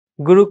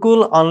Gurukul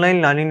online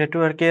learning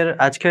নেটওয়ার্কের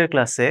আজকের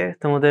ক্লাসে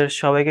তোমাদের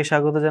সবাইকে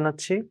স্বাগত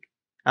জানাচ্ছি।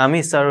 আমি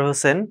সারোয়ার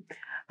হোসেন।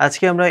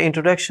 আজকে আমরা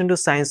introduction to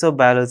science of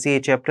biology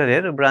এই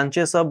চ্যাপ্টারের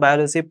ব্রাঞ্চেস অফ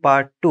বায়োলজি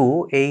পার্ট 2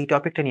 এই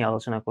টপিকটা নিয়ে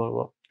আলোচনা করব।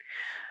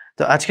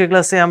 তো আজকের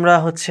ক্লাসে আমরা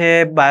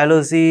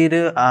বায়োলজির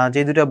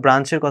যে দুটো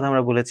ব্রাঞ্চের কথা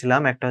আমরা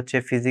বলেছিলাম, একটা হচ্ছে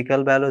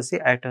ফিজিক্যাল বায়োলজি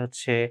আর একটা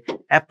হচ্ছে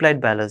অ্যাপ্লাইড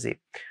বায়োলজি।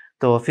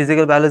 তো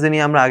ফিজিক্যাল বায়োলজি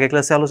নিয়ে আমরা আগের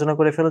ক্লাসে আলোচনা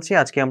করে ফেলেছি।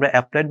 আজকে আমরা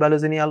অ্যাপ্লাইড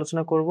বায়োলজি নিয়ে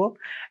আলোচনা করব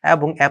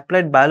এবং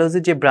অ্যাপ্লাইড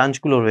বায়োলজির যে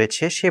ব্রাঞ্চগুলো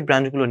রয়েছে সেই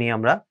ব্রাঞ্চগুলো নিয়ে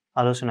আমরা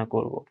আলোচনা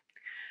করব।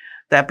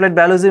 তো অ্যাপ্লাইড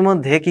বায়োলজির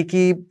মধ্যে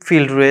কি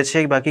ফিল্ড রয়েছে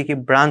বা কি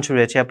ব্রাঞ্চ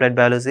রয়েছে applied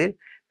বায়োলজির?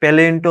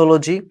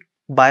 Palaeontology,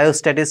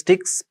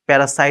 biostatistics,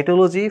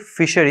 parasitology,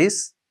 fisheries,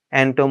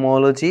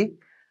 entomology,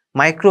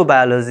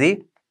 microbiology,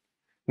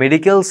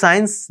 medical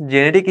science,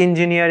 genetic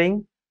engineering,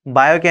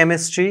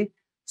 biochemistry,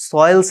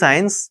 soil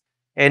science,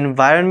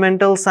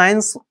 environmental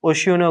science,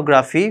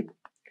 ওশিয়ানোগ্রাফি,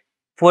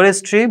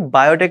 forestry,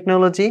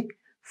 biotechnology,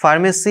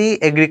 pharmacy,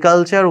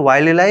 agriculture,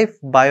 wild life,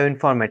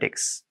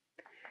 bioinformatics.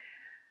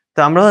 তো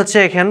আমরা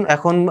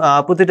এখন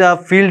প্রতিটা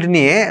ফিল্ড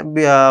নিয়ে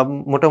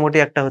মোটামুটি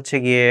একটা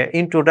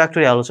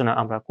ইন্ট্রোডাক্টরি আলোচনা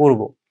আমরা করব।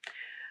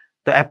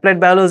 তো applied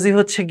biology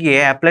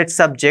applied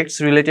subjects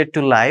related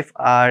to life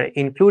are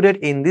included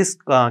in this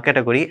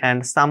category and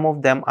some of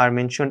them R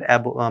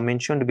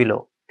mentioned below.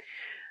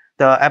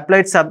 তো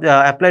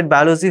অ্যাপ্লাইড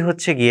বায়োলজি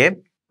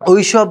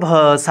ওইসব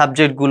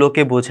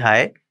সাবজেক্টগুলোকে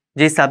বোঝায়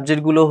যে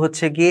সাবজেক্টগুলো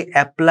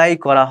অ্যাপ্লাই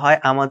করা হয়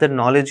আমাদের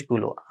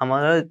নলেজগুলো,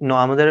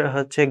 আমাদের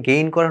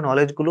গেইন করা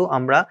নলেজগুলো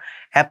আমরা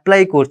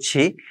অ্যাপ্লাই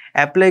করছি।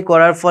 অ্যাপ্লাই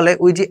করার ফলে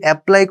ওই যে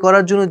অ্যাপ্লাই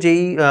করার জন্য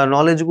যেই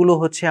নলেজগুলো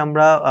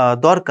আমরা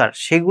দরকার,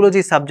 সেগুলো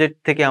যে সাবজেক্ট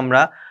থেকে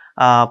আমরা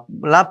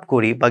লাভ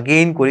করি বা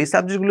গেইন করি,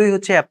 সাবজেক্টগুলোই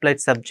অ্যাপ্লাইড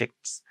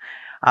সাবজেক্টস।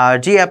 আর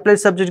যে অ্যাপ্লাইড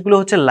সাবজেক্টগুলো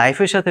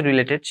লাইফের সাথে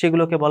রিলেটেড,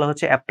 সেগুলোকে বলা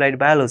হচ্ছে অ্যাপ্লাইড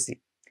বায়োলজি।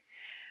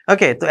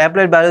 ওকে, তো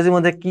অ্যাপ্লাইড বায়োলজির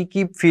মধ্যে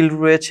কি ফিল্ড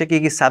রয়েছে,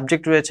 কি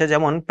সাবজেক্ট রয়েছে?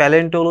 যেমন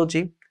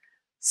palaeontology,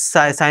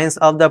 science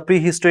of the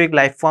প্রিহিস্টোরিক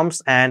life forms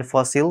and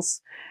fossils.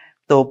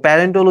 তো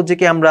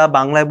প্যালিওন্টোলজিকে আমরা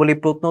বাংলায় বলি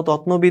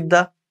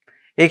প্রত্নতত্ত্ববিদ্যা।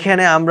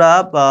 এখানে আমরা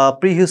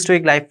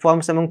প্রিহিস্টোরিক লাইফ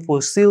ফর্মস এবং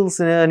ফসিলস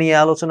নিয়ে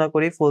আলোচনা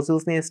করি,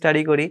 ফসিলস নিয়ে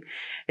স্টাডি করি।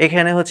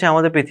 এখানে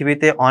আমাদের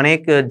পৃথিবীতে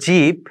অনেক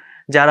জীব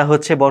যারা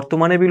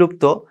বর্তমানে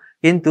বিলুপ্ত,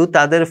 কিন্তু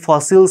তাদের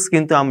ফসিলস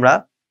কিন্তু আমরা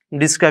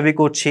ডিসক্রাইবি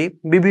করছি।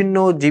 বিভিন্ন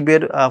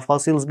জীবের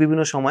ফসিলস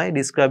বিভিন্ন সময়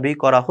ডিসক্রাইবি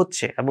করা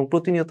হচ্ছে এবং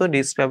প্রতিনিয়ত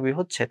ডিসক্রাইবি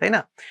হচ্ছে, তাই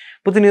না?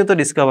 প্রতিনিয়ত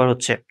ডিসকভার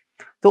হচ্ছে।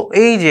 তো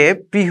এই যে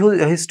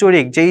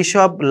প্রিহিস্টোরিক যেই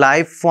সব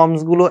লাইফ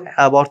ফর্মসগুলো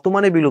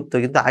বর্তমানে বিলুপ্ত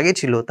কিন্তু আগে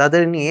ছিল,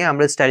 তাদের নিয়ে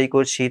আমরা স্টাডি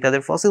করছি,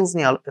 তাদের ফসিলস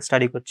নিয়ে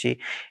স্টাডি করছি।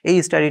 এই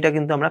স্টাডিটা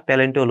কিন্তু আমরা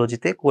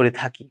প্যালিওন্টোলজিতে করে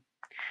থাকি।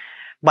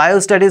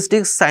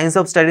 Biostatistics, science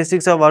of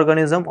statistics of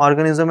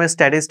অর্গানিজমের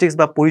statistics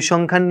বা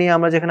পরিসংখ্যান নিয়ে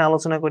আমরা যেখানে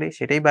আলোচনা করি,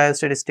 সেটাই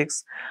biostatistics.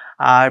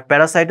 R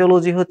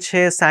parasitology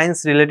science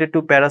related to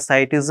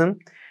প্যারাসাইটিজম,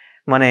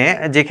 মানে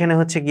যেখানে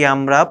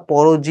আমরা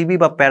পরজীবী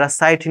বা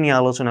প্যারাসাইট নিয়ে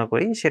আলোচনা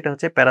করি, সেটা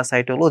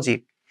parasitology.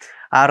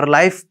 R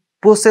life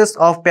process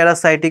of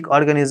parasitic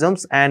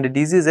organisms and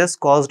diseases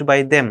caused by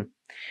them.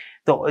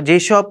 তো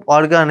যেসব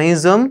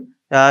অর্গানিজম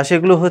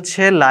সেগুলো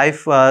লাইফ,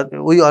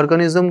 ওই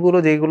অর্গানিজমগুলো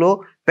যেগুলো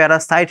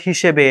প্যারাসাইট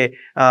হিসেবে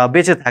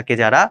বেঁচে থাকে,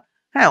 যারা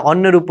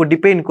অন্যের উপর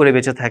ডিপেন্ড করে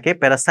বেঁচে থাকে,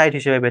 প্যারাসাইট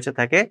হিসেবে বেঁচে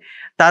থাকে,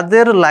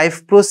 তাদের লাইফ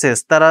প্রসেস,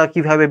 তারা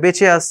কিভাবে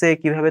বেঁচে আছে,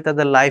 কিভাবে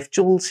তাদের লাইফ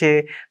চলছে,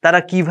 তারা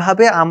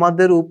কিভাবে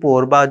আমাদের উপর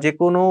বা যে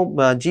কোনো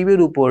জীবের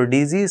উপর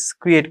ডিজিজ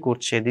ক্রিয়েট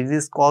করছে,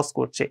 ডিজিজ কজ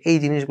করছে, এই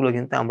জিনিসগুলো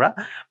কিন্তু আমরা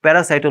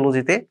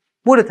প্যারাসাইটোলজিতে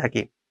পড়ে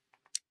থাকি।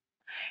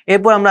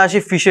 এরপর আমরা আসি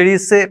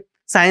ফিশারিজে।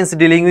 Science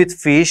dealing with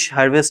fish,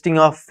 harvesting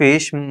of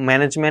fish,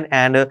 management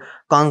and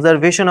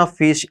conservation of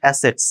fish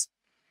assets.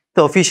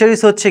 তো ফিশারিজ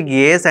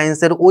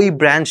সায়েন্সের ওই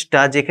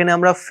ব্রাঞ্চটা যেখানে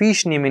আমরা ফিশ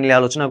নিয়ে মেনলি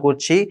আলোচনা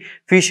করছি।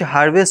 ফিশ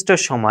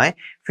হারভেস্টের সময়,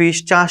 ফিশ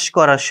চাষ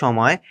করার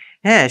সময়,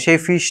 সেই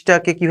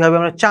ফিশটাকে কিভাবে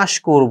আমরা চাষ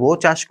করব,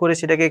 চাষ করে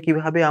সেটাকে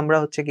কিভাবে আমরা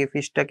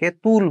ফিশটাকে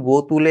তুলবো,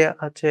 তুলে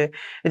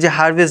যে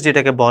হারভেস্ট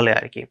যেটাকে বলে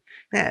আর কি।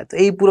 তো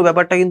এই পুরো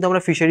ব্যাপারটা কিন্তু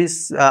আমরা ফিশারিজ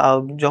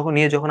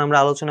যখন আমরা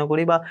আলোচনা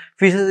করি বা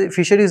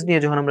ফিশারিজ নিয়ে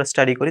যখন আমরা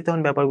স্টাডি করি,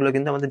 তখন ব্যাপারগুলো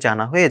কিন্তু আমাদের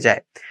জানা হয়ে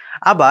যায়।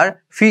 আবার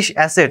ফিশ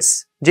অ্যাসেটস,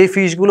 যে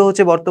ফিশগুলো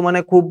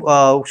বর্তমানে খুব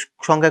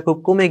সংখ্যা খুব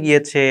কমে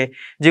গিয়েছে,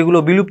 যেগুলো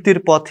বিলুপ্তির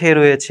পথে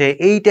রয়েছে,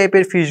 এই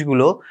টাইপের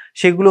ফিশগুলো,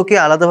 সেগুলোকে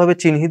আলাদাভাবে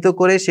চিহ্নিত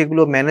করে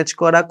সেগুলো ম্যানেজ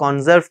করা,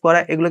 কনজার্ভ করা,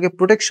 এগুলোকে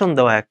প্রোটেকশন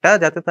দেওয়া একটা,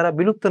 যাতে তারা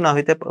বিলুপ্ত না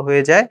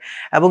হয়ে যায়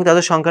এবং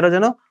তাদের সংখ্যাটা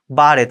যেন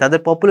বাড়ে, তাদের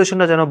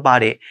পপুলেশনটা যেন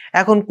বাড়ে।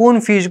 এখন কোন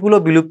ফিশগুলো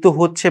বিলুপ্ত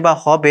হচ্ছে বা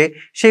হবে,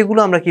 সেগুলো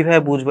আমরা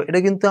কিভাবে বুঝবো? এটা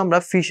কিন্তু আমরা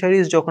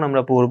ফিশারিজ যখন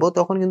আমরা পড়বো,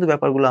 তখন কিন্তু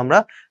ব্যাপারগুলো আমরা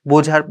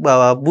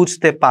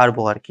বুঝতে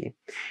পারবো আর কি।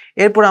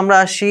 এরপর আমরা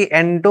আসি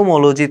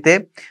এন্টোমোলজিতে।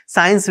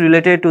 Science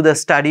related to the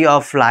study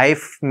of life,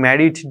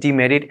 merit,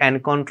 demerit and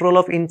control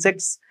of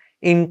insects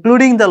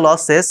including the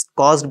losses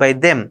caused by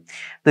them.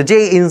 তো যে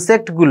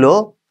ইনসেক্টগুলো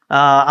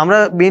আমরা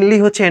মেইনলি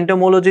হচ্ছে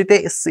এন্টোমোলজিতে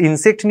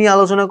ইনসেক্ট নিয়ে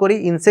আলোচনা করি,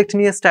 ইনসেক্ট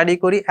নিয়ে স্টাডি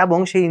করি এবং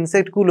সেই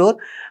ইনসেক্টগুলোর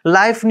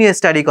লাইফ নিয়ে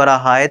স্টাডি করা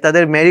হয়,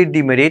 তাদের মেরিট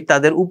ডিমেরিট,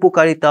 তাদের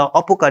উপকারিতা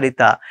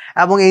অপকারিতা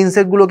এবং এই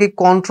ইনসেক্টগুলোকে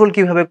কন্ট্রোল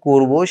কিভাবে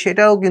করব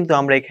সেটাও কিন্তু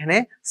আমরা এখানে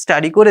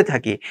স্টাডি করে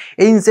থাকি।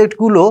 এই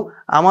ইনসেক্টগুলো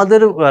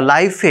আমাদের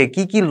লাইফে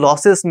কি কি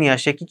লসেস নিয়ে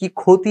আসে, কি কি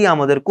ক্ষতি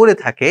আমাদের করে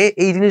থাকে,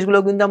 এই জিনিসগুলো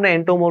কিন্তু আমরা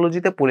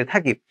এন্টোমোলজিতে পড়ে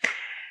থাকি।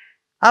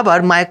 আবার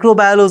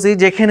মাইক্রোবায়োলজি,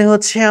 যেখানে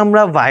হচ্ছে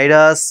আমরা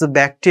ভাইরাস,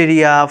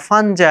 ব্যাকটেরিয়া,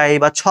 ফানজাই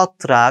বা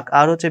ছত্রাক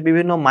আর হচ্ছে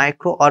বিভিন্ন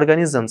মাইক্রো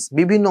অর্গানিজমস,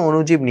 বিভিন্ন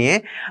অণুজীব নিয়ে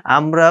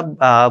আমরা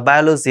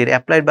বায়োলজির,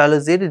 অ্যাপ্লাইড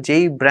বায়োলজির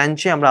যেই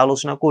ব্রাঞ্চে আমরা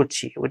আলোচনা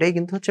করছি ওটাই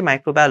কিন্তু হচ্ছে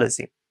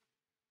মাইক্রোবায়োলজি।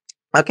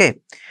 ওকে,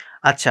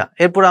 আচ্ছা,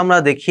 এরপর আমরা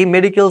দেখি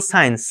medical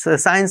science,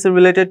 science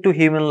related to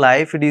human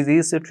life,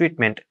 disease,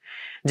 treatment,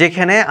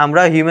 যেখানে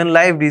আমরা হিউম্যান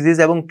লাইফ, ডিজিজ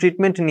এবং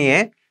ট্রিটমেন্ট নিয়ে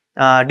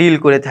ডিল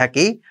করে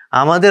থাকি।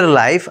 আমাদের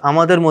লাইফ,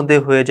 আমাদের মধ্যে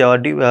হয়ে যাওয়া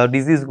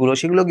ডিজিজগুলো,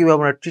 সেগুলো কীভাবে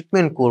আমরা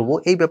ট্রিটমেন্ট করব,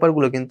 এই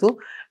ব্যাপারগুলো কিন্তু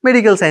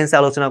মেডিকেল সায়েন্সে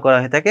আলোচনা করা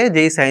হয়ে থাকে,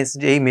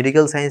 যেই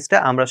মেডিকেল সায়েন্সটা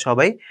আমরা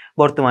সবাই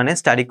বর্তমানে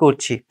স্টাডি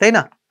করছি, তাই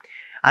না?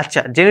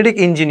 আচ্ছা, genetic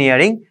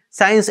engineering,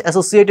 science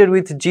associated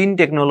with জিন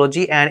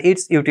টেকনোলজি অ্যান্ড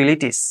ইটস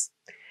ইউটিলিটিস,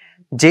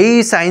 যেই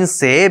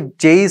সায়েন্সে,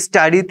 যেই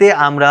স্টাডিতে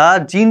আমরা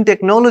জিন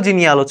টেকনোলজি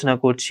নিয়ে আলোচনা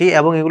করছি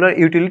এবং এগুলোর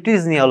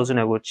ইউটিলিটিস নিয়ে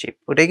আলোচনা করছি,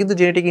 ওটাই কিন্তু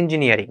জেনেটিক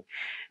ইঞ্জিনিয়ারিং।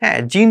 হ্যাঁ,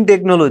 জিন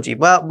টেকনোলজি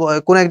বা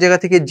কোন এক জায়গা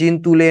থেকে জিন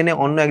তুলে এনে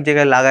অন্য এক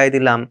জায়গায় লাগাই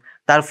দিলাম,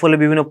 তার ফলে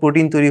বিভিন্ন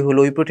প্রোটিন তৈরি হলো,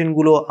 ওই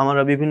প্রোটিনগুলো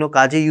আমরা বিভিন্ন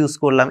কাজে ইউজ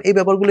করলাম, এই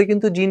ব্যাপারগুলো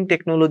কিন্তু জিন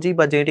টেকনোলজি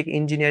বা জেনেটিক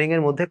ইঞ্জিনিয়ারিং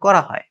এর মধ্যে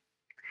করা হয়।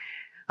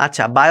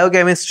 আচ্ছা,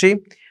 বায়োকেমিস্ট্রি,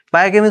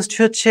 বায়োকেমিস্ট্রি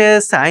হচ্ছে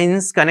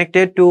science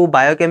connected to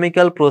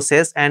biochemical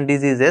process and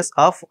diseases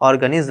of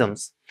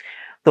organisms.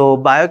 তো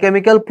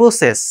বায়োকেমিক্যাল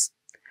প্রসেস,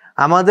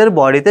 আমাদের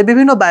বডিতে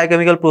বিভিন্ন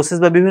বায়োকেমিক্যাল প্রসেস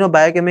বা বিভিন্ন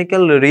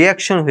বায়োকেমিক্যাল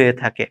রিয়াকশন হয়ে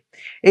থাকে,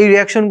 এই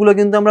রিয়াকশনগুলো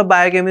কিন্তু আমরা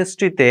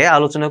বায়োকেমিস্ট্রিতে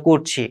আলোচনা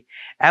করছি।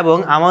 এবং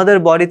আমাদের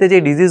বডিতে যে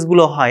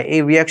ডিজিজগুলো হয়, এই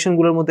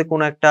রিয়াকশনগুলোর মধ্যে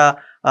কোনো একটা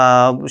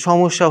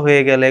সমস্যা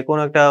হয়ে গেলে,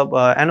 কোনো একটা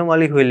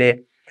অ্যানোমালি হইলে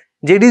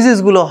যে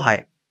ডিজিজগুলো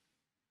হয়,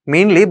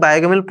 মেইনলি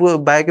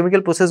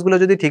বায়োকেমিক্যাল প্রসেসগুলো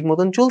যদি ঠিক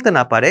মতন চলতে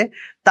না পারে,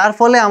 তার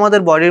ফলে আমাদের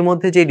বডির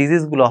মধ্যে যে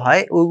ডিজিজগুলো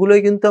হয়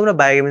ওইগুলোই কিন্তু আমরা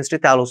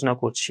বায়োকেমিস্ট্রিতে আলোচনা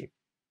করছি।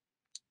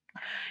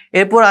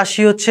 এরপর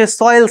আসি হচ্ছে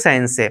সয়েল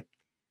সায়েন্সে,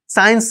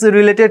 science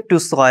related to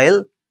soil,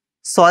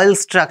 soil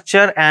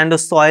structure and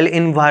soil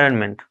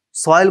environment.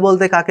 Soil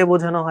বলতে কাকে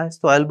বোঝানো হয়?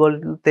 সয়েল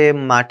বলতে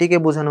মাটিকে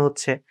বোঝানো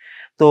হচ্ছে।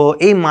 তো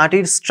এই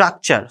মাটির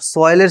স্ট্রাকচার,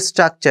 সয়েলের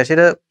স্ট্রাকচার,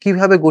 সেটা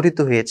কিভাবে গঠিত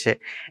হয়েছে,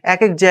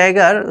 এক এক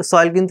জায়গার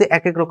সয়েল কিন্তু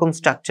এক এক রকম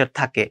স্ট্রাকচার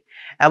থাকে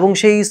এবং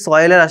সেই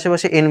সয়েলের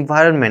আশেপাশে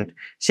এনভায়রনমেন্ট,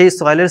 সেই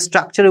সয়েলের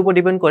স্ট্রাকচারের উপর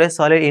ডিপেন্ড করে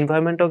সয়েলের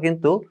এনভায়রনমেন্টটাও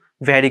কিন্তু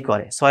ভ্যারি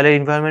করে, সয়েলের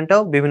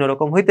এনভায়রনমেন্টটাও বিভিন্ন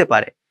রকম হইতে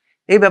পারে।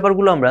 এই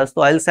ব্যাপারগুলো আমরা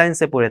সয়েল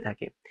সায়েন্সে পড়ে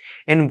থাকি।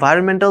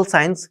 Environmental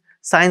science,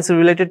 science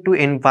related to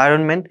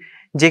environment,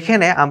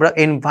 যেখানে আমরা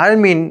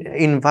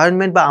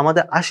এনভায়রনমেন্ট বা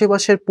আমাদের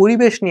আশেপাশের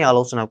পরিবেশ নিয়ে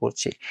আলোচনা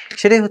করছি,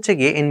 সেটাই হচ্ছে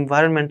গিয়ে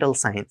এনভায়রনমেন্টাল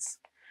সায়েন্স।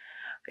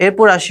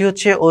 এরপর আসি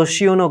হচ্ছে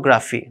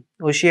ওশিয়ানোগ্রাফি,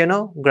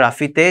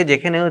 ওশিয়ানোগ্রাফিতে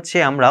যেখানে হচ্ছে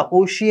আমরা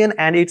ওশিয়ান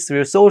অ্যান্ড ইটস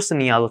রিসোর্স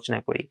নিয়ে আলোচনা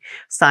করি,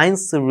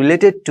 science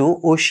related to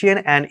Ocean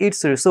and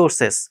it's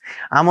resources.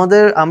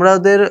 আমাদের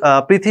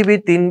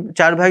পৃথিবীর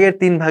 4 ভাগের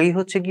 3 ভাগই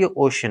হচ্ছে গিয়ে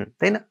ওশিয়ান,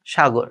 তাই না,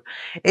 সাগর।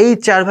 এই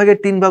 4 ভাগের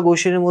 3 ভাগ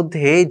ওশিয়ানের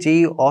মধ্যে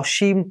যেই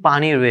অসীম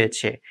পানি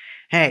রয়েছে,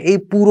 হ্যাঁ, এই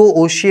পুরো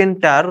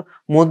ওশিয়ানটার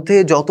মধ্যে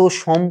যত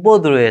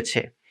সম্পদ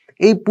রয়েছে,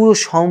 এই পুরো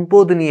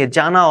সম্পদ নিয়ে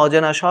জানা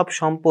অজানা সব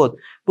সম্পদ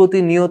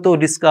প্রতিনিয়ত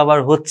ডিসকভার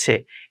হচ্ছে,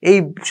 এই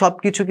সব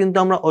কিছু কিন্তু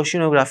আমরা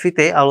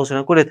ওশিয়ানোগ্রাফিতে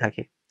আলোচনা করে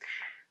থাকি।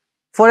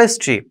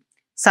 Forestry,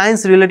 science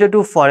related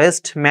to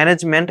forest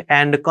management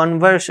and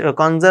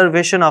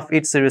conservation of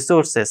its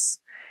resources.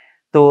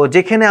 তো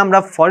যেখানে আমরা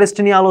ফরেস্ট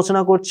নিয়ে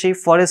আলোচনা করছি,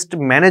 ফরেস্ট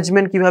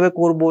ম্যানেজমেন্ট কিভাবে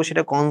করব,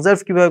 সেটা কনজার্ভ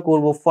কিভাবে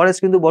করব। ফরেস্ট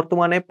কিন্তু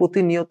বর্তমানে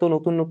প্রতিনিয়ত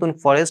নতুন নতুন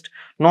ফরেস্ট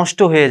নষ্ট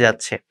হয়ে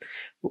যাচ্ছে,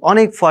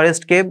 অনেক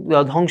ফরেস্টকে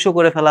ধ্বংস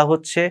করে ফেলা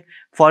হচ্ছে,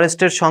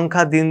 ফরেস্টের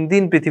সংখ্যা দিন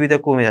দিন পৃথিবীতে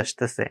কমে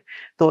আসতেছে।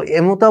 তো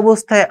এমত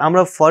অবস্থায়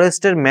আমরা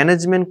ফরেস্টের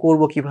ম্যানেজমেন্ট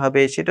করব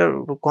কিভাবে, সেটার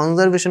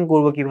কনজারভেশন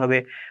করব কিভাবে,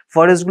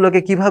 ফরেস্টগুলোকে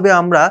কিভাবে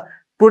আমরা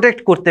প্রোটেক্ট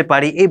করতে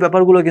পারি, এই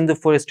ব্যাপারগুলো কিন্তু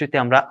ফরেস্ট্রিতে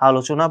আমরা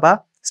আলোচনা বা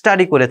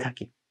স্টাডি করে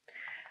থাকি।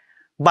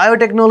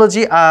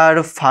 বায়োটেকনোলজি আর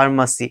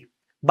ফার্মাসি,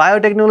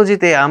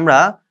 বায়োটেকনোলজিতে আমরা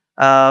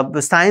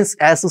science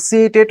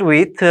associated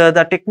with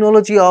the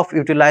technology of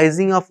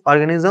utilising of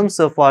organisms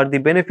for the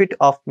benefit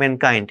of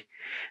mankind.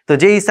 তো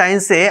যেই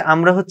সায়েন্সে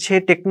আমরা হচ্ছে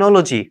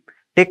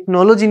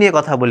টেকনোলজি নিয়ে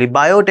কথা বলি,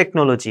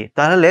 বায়োটেকনোলজি,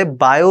 তাহলে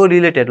bio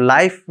related,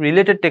 life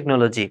related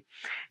technology,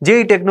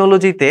 যেই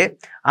টেকনোলজিতে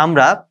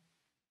আমরা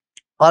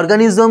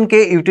অর্গানিজমকে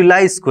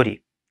ইউটিলাইজ করি,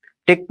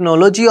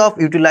 technology of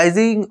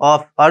utilising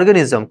of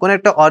organism, কোন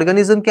একটা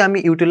অর্গানিজমকে আমি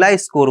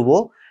ইউটিলাইজ করব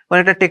কোন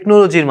একটা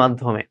টেকনোলজির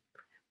মাধ্যমে,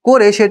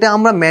 করে সেটা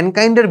আমরা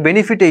ম্যানকাইন্ডের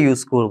বেনিফিটে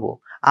ইউজ করব,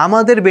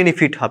 আমাদের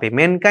বেনিফিট হবে,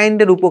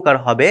 ম্যানকাইন্ডের উপকার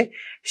হবে।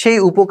 সেই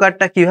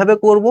উপকারটা কিভাবে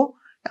করব,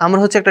 আমরা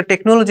হচ্ছে একটা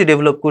টেকনোলজি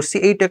ডেভেলপ করছি,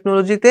 এই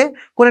টেকনোলজিতে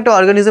কোন একটা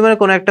অর্গানিজমের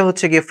কোন একটা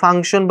হচ্ছে গিয়ে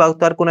ফাংশন বা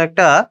তার কোন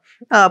একটা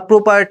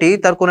প্রপার্টি,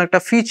 তার কোন একটা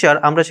ফিচার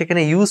আমরা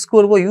সেখানে ইউজ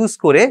করব, ইউজ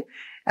করে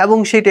এবং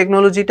সেই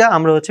টেকনোলজিটা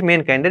আমরা হচ্ছে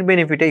ম্যানকাইন্ডের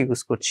বেনিফিটে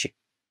ইউজ করছি।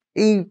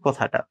 এই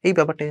কথাটা, এই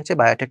ব্যাপারটাই হচ্ছে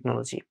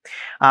biotechnology.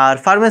 R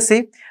pharmacy,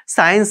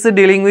 science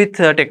dealing with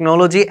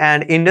technology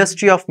and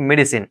industry of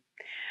medicine.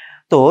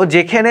 তো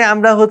যেখানে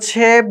আমরা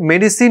হচ্ছে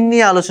মেডিসিন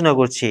নিয়ে আলোচনা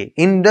করছি,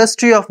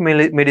 ইন্ডাস্ট্রি অফ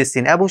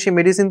মেডিসিন এবং সেই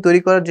মেডিসিন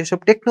তৈরি করার যেসব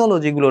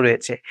টেকনোলজিগুলো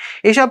রয়েছে,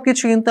 এসব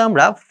কিছু কিন্তু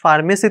আমরা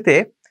ফার্মেসিতে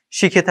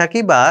শিখে থাকি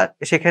বা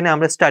সেখানে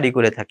আমরা স্টাডি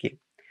করে থাকি।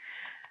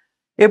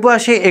 এরপর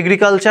আসি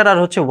এগ্রিকালচার আর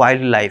হচ্ছে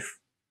wild life.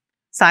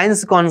 Science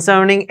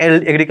concerning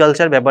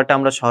agriculture ব্যাপারটা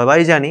আমরা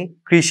সবাই জানি,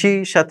 কৃষির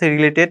সাথে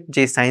রিলেটেড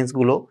যে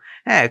সায়েন্সগুলো।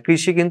 হ্যাঁ,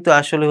 কৃষি কিন্তু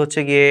আসলে হচ্ছে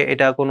গিয়ে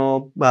এটা কোনো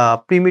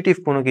প্রিমিটিভ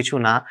কোনো কিছু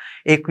না।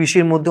 এই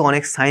কৃষির মধ্যে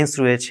অনেক সায়েন্স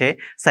রয়েছে।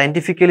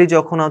 সায়েন্টিফিক্যালি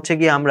যখন হচ্ছে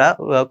গিয়ে আমরা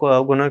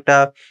কোনো একটা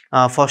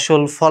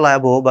ফসল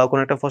ফলাবো বা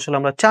কোনো একটা ফসল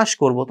আমরা চাষ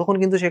করব, তখন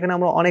কিন্তু সেখানে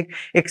আমরা অনেক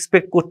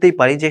এক্সপেক্ট করতেই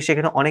পারি যে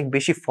সেখানে অনেক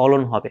বেশি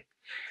ফলন হবে।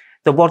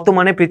 তো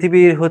বর্তমানে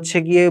পৃথিবীর হচ্ছে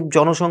গিয়ে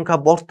জনসংখ্যা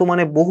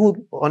বর্তমানে বহু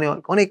অনেক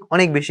অনেক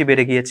অনেক বেশি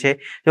বেড়ে গিয়েছে।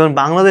 যেমন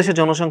বাংলাদেশের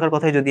জনসংখ্যার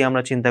কথাই যদি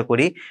আমরা চিন্তা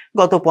করি,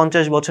 গত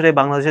 ৫০ বছরে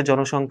বাংলাদেশের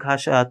জনসংখ্যা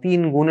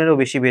 ৩ গুণেরও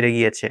বেশি বেড়ে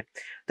গিয়েছে।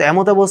 তো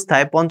এমত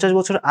অবস্থায় ৫০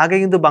 বছর আগে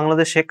কিন্তু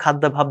বাংলাদেশে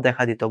খাদ্যাভাব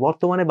দেখা দিত।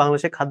 বর্তমানে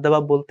বাংলাদেশে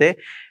খাদ্যাভাব বলতে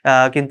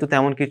কিন্তু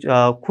তেমন কিছু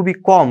খুবই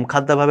কম,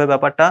 খাদ্যাভাবের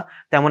ব্যাপারটা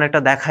তেমন একটা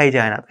দেখাই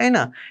যায় না, তাই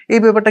না? এই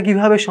ব্যাপারটা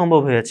কিভাবে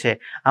সম্ভব হয়েছে?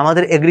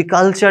 আমাদের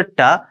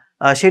এগ্রিকালচারটা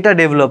সেটা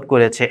ডেভেলপ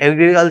করেছে।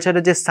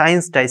 এগ্রিকালচারের যে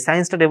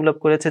সায়েন্সটা ডেভেলপ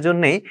করেছে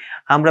জন্যেই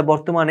আমরা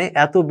বর্তমানে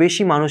এত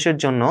বেশি মানুষের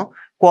জন্য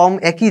কম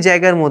একই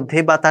জায়গার মধ্যে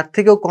বা তার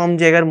থেকেও কম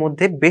জায়গার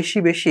মধ্যে বেশি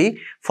বেশি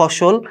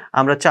ফসল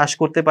আমরা চাষ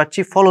করতে পারছি,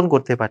 ফলন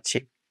করতে পারছি।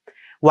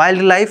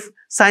 Wild life,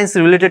 science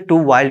related to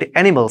wild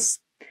animals.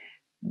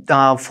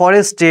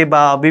 ফরেস্টে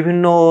বা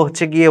বিভিন্ন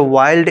হচ্ছে গিয়ে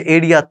ওয়াইল্ড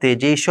এরিয়াতে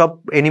যেই সব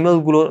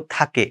অ্যানিমালগুলো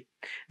থাকে,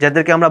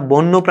 যাদেরকে আমরা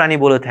বন্য প্রাণী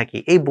বলে থাকি,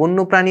 এই বন্য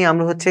প্রাণী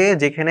আমরা হচ্ছে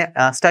যেখানে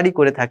স্টাডি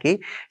করে থাকি,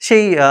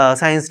 সেই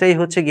সায়েন্সটাই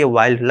হচ্ছে গিয়ে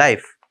wild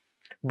life.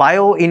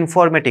 Bio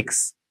informatics.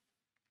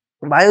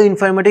 Bio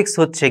informatics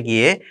হচ্ছে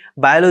গিয়ে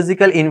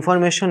biological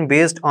information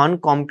based on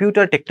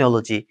computer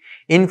technology,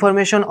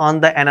 information on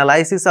the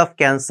analysis of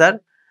cancer.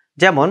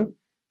 যেমন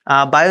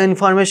বায়ো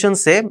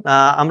ইনফরমেশনসে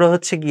আমরা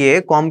হচ্ছে গিয়ে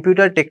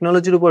কম্পিউটার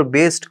টেকনোলজির উপর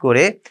বেসড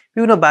করে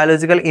বিভিন্ন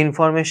বায়োলজিক্যাল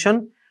ইনফরমেশন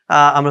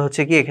আমরা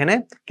হচ্ছে কি এখানে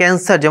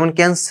ক্যান্সার, যেমন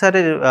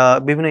ক্যান্সারের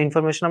বিভিন্ন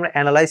ইনফরমেশন আমরা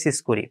অ্যানালাইসিস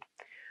করি।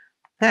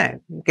 হ্যাঁ,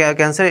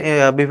 ক্যান্সার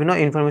বিভিন্ন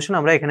ইনফরমেশন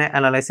আমরা এখানে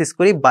অ্যানালাইসিস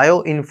করি বায়ো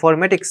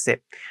ইনফরমেটিক্সে।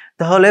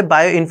 তাহলে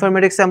বায়ো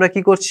ইনফরমেটিক্সে আমরা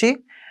কি করছি?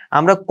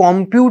 আমরা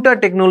কম্পিউটার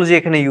টেকনোলজি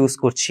এখানে ইউজ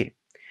করছি।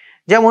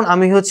 যেমন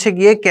আমি হচ্ছে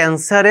গিয়ে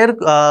ক্যান্সারের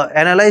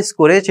অ্যানালাইজ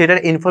করে সেটার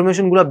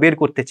ইনফরমেশনগুলো বের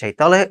করতে চাই,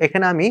 তাহলে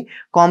এখানে আমি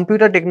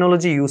কম্পিউটার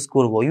টেকনোলজি ইউজ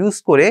করব, ইউজ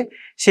করে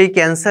সেই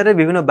ক্যান্সারের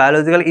বিভিন্ন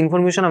বায়োলজিক্যাল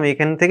ইনফরমেশন আমি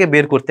এখান থেকে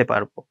বের করতে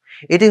পারবো।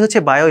 এটি হচ্ছে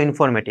বায়ো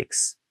ইনফরমেটিক্স।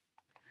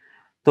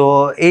 তো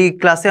এই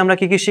ক্লাসে আমরা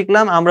কি কি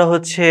শিখলাম? আমরা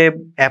হচ্ছে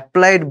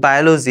অ্যাপ্লাইড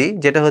বায়োলজি,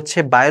 যেটা হচ্ছে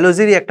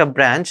বায়োলজিরই একটা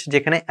ব্রাঞ্চ,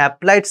 যেখানে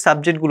অ্যাপ্লাইড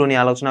সাবজেক্টগুলো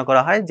নিয়ে আলোচনা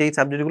করা হয়, যেই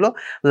সাবজেক্টগুলো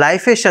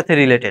লাইফের সাথে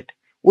রিলেটেড,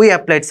 ওই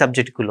অ্যাপ্লাইড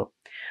সাবজেক্টগুলো।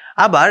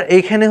 আবার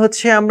এইখানে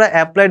হচ্ছে আমরা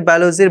অ্যাপ্লাইড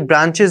বায়োলজির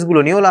ব্রাঞ্চেসগুলো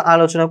নিয়েও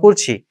আলোচনা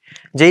করছি,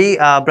 যেই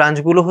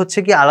ব্রাঞ্চগুলো হচ্ছে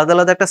কি আলাদা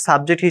আলাদা একটা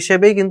সাবজেক্ট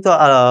হিসেবেই কিন্তু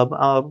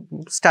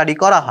স্টাডি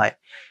করা হয়।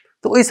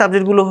 তো ওই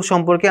সাবজেক্টগুলো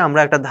সম্পর্কে আমরা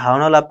একটা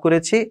ধারণা লাভ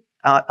করেছি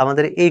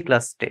আমাদের এই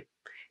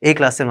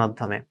ক্লাসের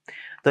মাধ্যমে।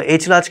 তো এই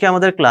ছিল আজকে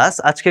আমাদের ক্লাস।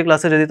 আজকের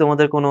ক্লাসে যদি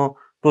তোমাদের কোনো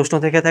প্রশ্ন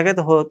থেকে থাকে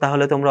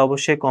তাহলে তোমরা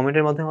অবশ্যই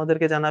কমেন্টের মাধ্যমে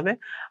আমাদেরকে জানাবে।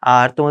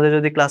 আর তোমাদের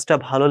যদি ক্লাসটা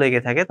ভালো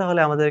লেগে থাকে তাহলে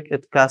আমাদের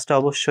ক্লাসটা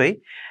অবশ্যই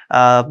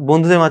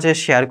বন্ধুদের মাঝে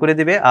শেয়ার করে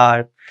দিবে। আর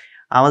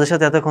আমাদের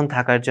সাথে এতক্ষণ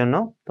থাকার জন্য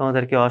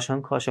তোমাদেরকে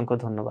অসংখ্য অসংখ্য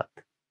ধন্যবাদ।